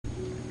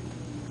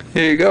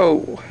Here you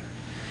go.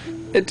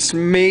 It's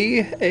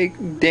me,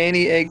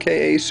 Danny,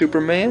 aka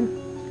Superman.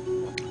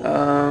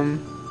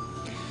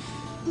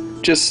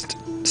 Just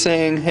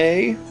saying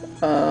hey.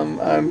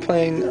 I'm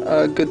playing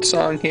a good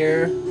song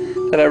here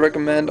that I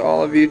recommend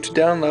all of you to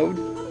download.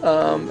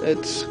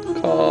 It's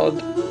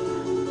called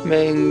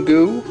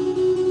Mangu.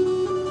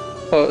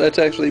 Oh, that's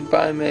actually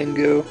by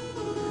Mangu.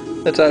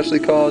 That's actually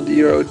called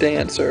Euro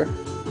Dancer.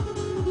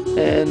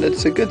 And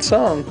it's a good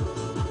song.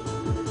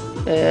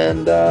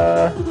 And,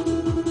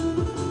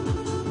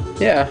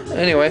 yeah,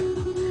 anyway.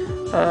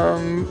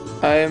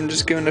 I am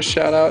just giving a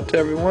shout out to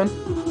everyone.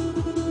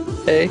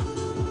 Hey.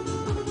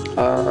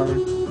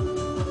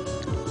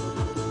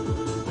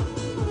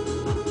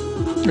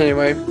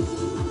 Anyway.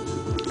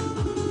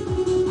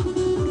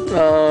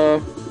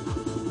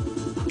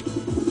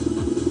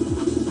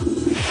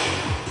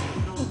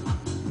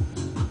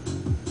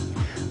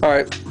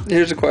 Alright,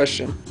 here's a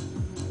question.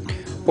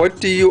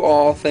 What do you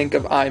all think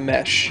of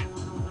Imesh?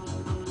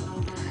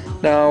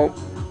 Now,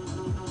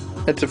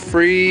 it's a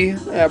free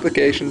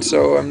application,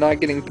 so I'm not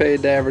getting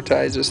paid to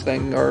advertise this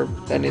thing or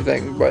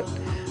anything, but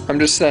I'm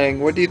just saying,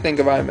 what do you think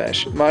of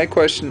Imesh? My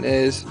question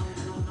is,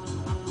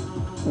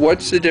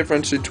 what's the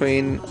difference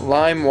between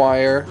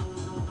LimeWire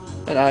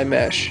and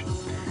Imesh?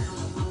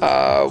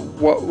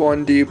 What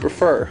one do you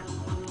prefer?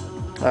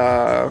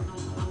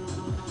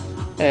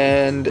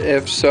 And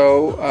if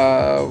so,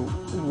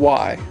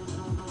 why?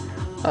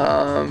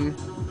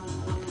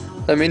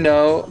 Let me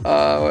know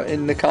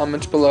in the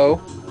comments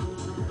below.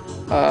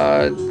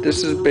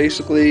 This is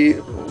basically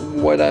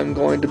what I'm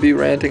going to be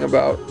ranting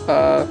about.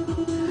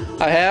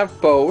 I have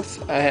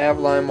both. I have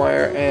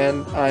LimeWire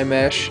and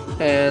Imesh,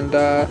 and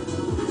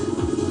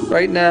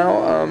right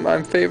now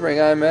I'm favoring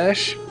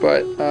Imesh,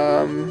 but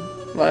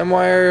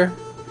LimeWire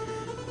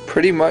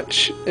pretty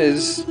much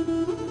is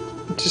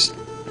just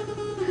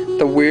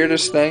the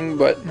weirdest thing,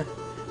 but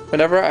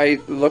whenever I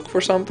look for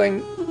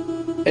something,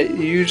 it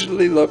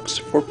usually looks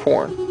for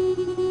porn.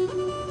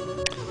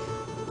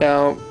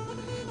 Now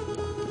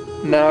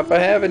if I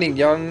have any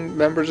young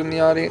members in the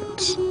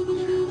audience,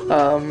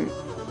 I'm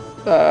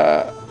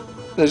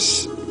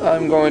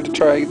going to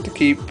try to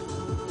keep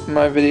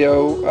my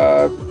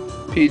video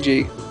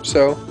PG,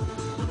 so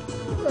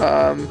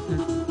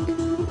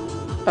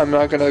I'm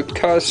not gonna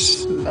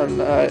cuss.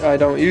 I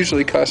don't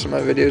usually cuss in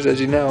my videos, as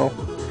you know.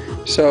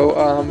 So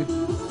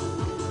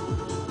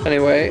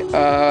anyway,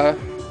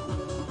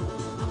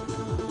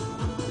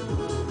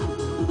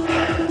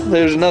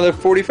 there's another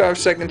 45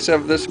 seconds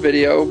of this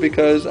video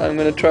because I'm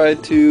gonna try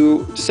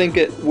to sync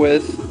it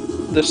with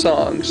the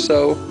song.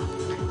 So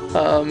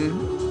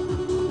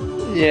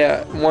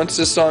yeah, once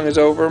this song is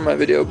over, my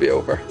video will be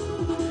over.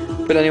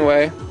 But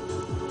anyway,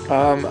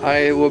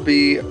 I will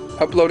be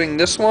uploading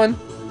this one,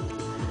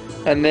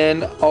 and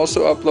then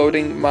also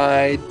uploading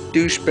my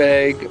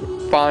douchebag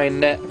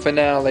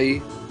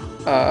finale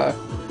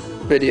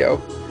video.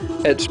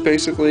 It's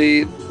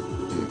basically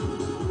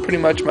pretty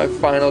much my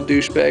final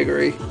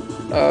douchebaggery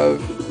of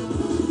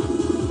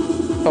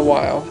a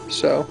while.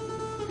 So,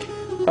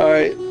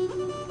 alright,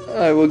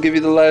 I will give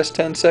you the last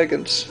 10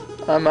 seconds.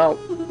 I'm out.